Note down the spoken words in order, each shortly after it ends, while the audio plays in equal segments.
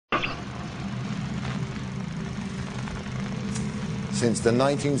since the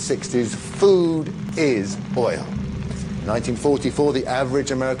 1960s, food is oil. In 1944, the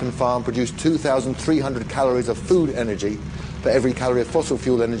average American farm produced 2,300 calories of food energy for every calorie of fossil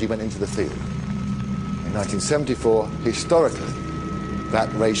fuel energy went into the field. In 1974, historically,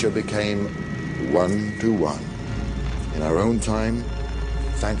 that ratio became 1 to 1. In our own time,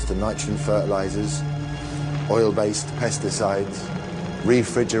 thanks to nitrogen fertilizers, oil-based pesticides,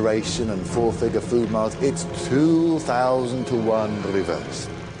 refrigeration and four-figure food miles, it's 2,000 to 1 reversed.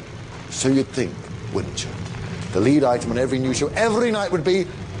 So you'd think, wouldn't you? The lead item on every news show every night would be,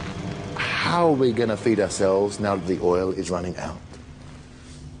 how are we going to feed ourselves now that the oil is running out?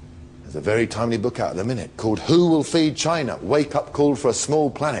 There's a very timely book out at the minute called Who Will Feed China? Wake-up call for a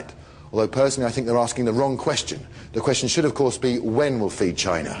small planet. Although personally I think they're asking the wrong question. The question should of course be, when will feed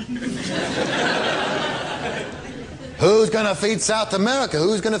China? Who's going to feed South America?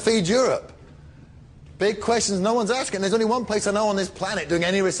 Who's going to feed Europe? Big questions no one's asking. There's only one place I know on this planet doing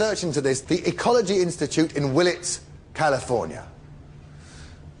any research into this, the Ecology Institute in Willits, California.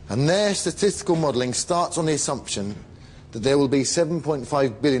 And their statistical modelling starts on the assumption that there will be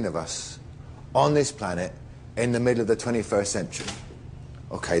 7.5 billion of us on this planet in the middle of the 21st century.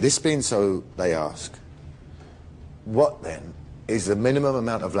 Okay, this being so, they ask, what then is the minimum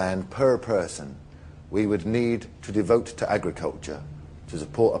amount of land per person we would need to devote to agriculture to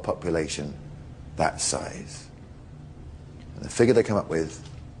support a population that size? And the figure they come up with,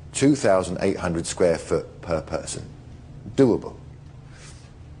 2,800 square foot per person. Doable.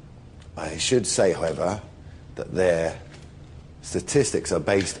 I should say, however, that their statistics are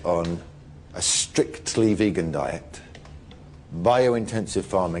based on a strictly vegan diet, bio-intensive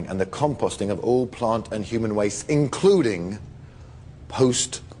farming, and the composting of all plant and human waste, including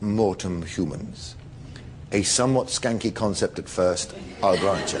post-mortem humans. A somewhat skanky concept at first, I'll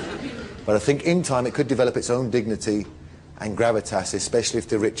grant you. But I think in time it could develop its own dignity and gravitas, especially if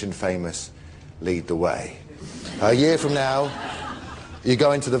the rich and famous lead the way. A year from now, you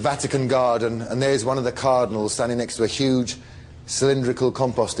go into the Vatican garden and there's one of the cardinals standing next to a huge cylindrical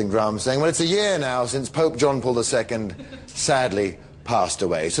composting drum saying, well, it's a year now since Pope John Paul II sadly passed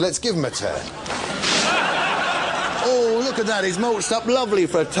away, so let's give him a turn. Oh, look at that, he's mulched up lovely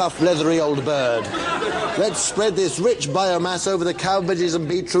for a tough, leathery old bird. Let's spread this rich biomass over the cabbages and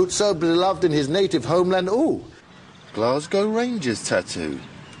beetroot so beloved in his native homeland. Oh, Glasgow Rangers tattoo.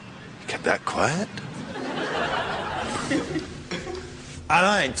 You kept that quiet? And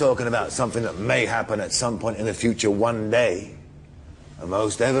I ain't talking about something that may happen at some point in the future one day.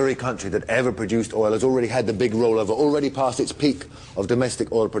 Almost every country that ever produced oil has already had the big rollover, already past its peak of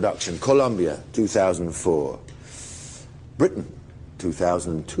domestic oil production. Colombia, 2004. Britain,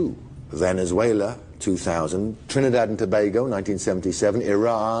 2002. Venezuela, 2000. Trinidad and Tobago, 1977.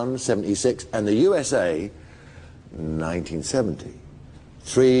 Iran, 76. And the USA, 1970.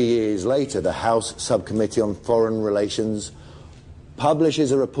 3 years later, the House Subcommittee on Foreign Relations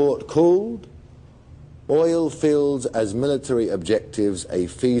publishes a report called Oil Fields as Military Objectives, a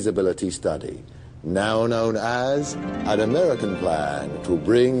Feasibility Study, now known as an American Plan to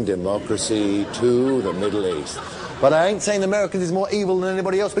Bring Democracy to the Middle East. But I ain't saying the Americans is more evil than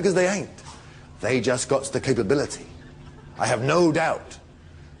anybody else, because they ain't. They just got the capability. I have no doubt,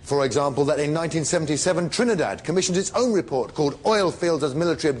 for example, that in 1977 Trinidad commissioned its own report called Oil Fields as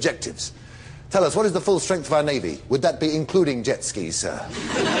Military Objectives. Tell us, what is the full strength of our Navy? Would that be including jet skis, sir?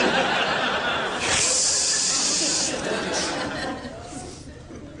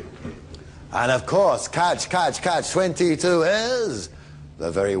 And of course, catch 22 is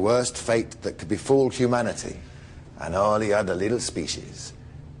the very worst fate that could befall humanity and all the other little species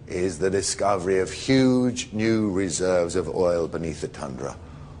is the discovery of huge new reserves of oil beneath the tundra,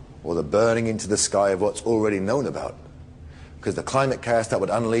 or the burning into the sky of what's already known about. Because the climate chaos that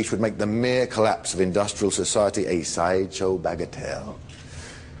would unleash would make the mere collapse of industrial society a sideshow bagatelle.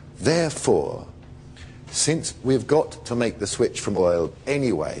 Therefore, since we've got to make the switch from oil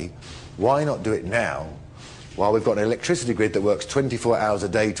anyway, why not do it now, while we've got an electricity grid that works 24 hours a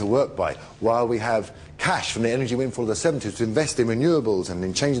day to work by, while we have cash from the energy windfall of the 70s to invest in renewables and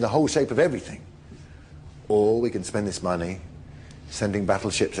in changing the whole shape of everything? Or we can spend this money sending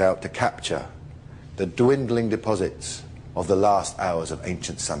battleships out to capture the dwindling deposits of the last hours of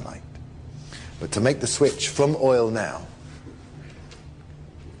ancient sunlight. But to make the switch from oil now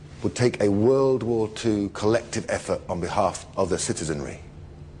would take a World War II collective effort on behalf of the citizenry.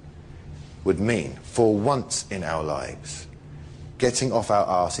 Would mean, for once in our lives, getting off our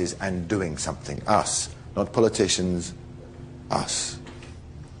arses and doing something. Us, not politicians, us.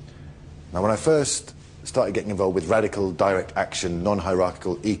 Now, when I first started getting involved with radical direct action,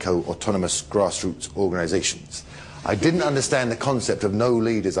 non-hierarchical, eco-autonomous grassroots organizations, I didn't understand the concept of no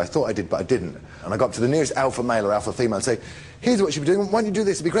leaders. I thought I did, but I didn't. And I got to the nearest alpha male or alpha female and say, here's what you should be doing. Why don't you do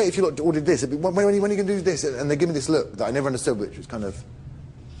this? It'd be great if you all did this. When are you going to do this? And they give me this look that I never understood, which was kind of,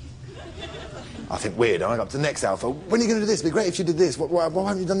 I think, weird. And I got to the next alpha. When are you going to do this? It'd be great if you did this. Why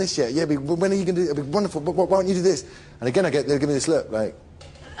haven't you done this yet? Yeah, when are you going to do it? It'd be wonderful. Why don't you do this? And again, they'll give me this look like...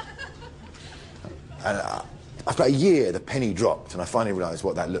 And after a year, the penny dropped, and I finally realised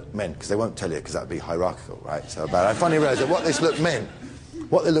what that look meant, because they won't tell you, because that would be hierarchical, right? So, but I finally realised that what this look meant,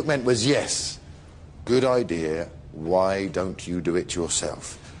 what the look meant was, yes, good idea, why don't you do it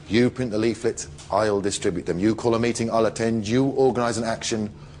yourself? You print the leaflets, I'll distribute them. You call a meeting, I'll attend. You organise an action,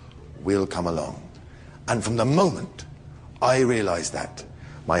 we'll come along. And from the moment I realised that,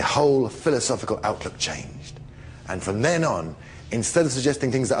 my whole philosophical outlook changed. And from then on, instead of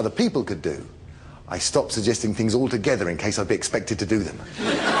suggesting things that other people could do, I stopped suggesting things altogether in case I'd be expected to do them.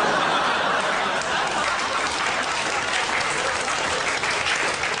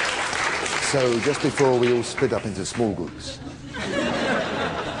 So, just before we all split up into small groups,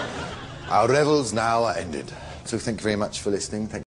 our revels now are ended. So thank you very much for listening.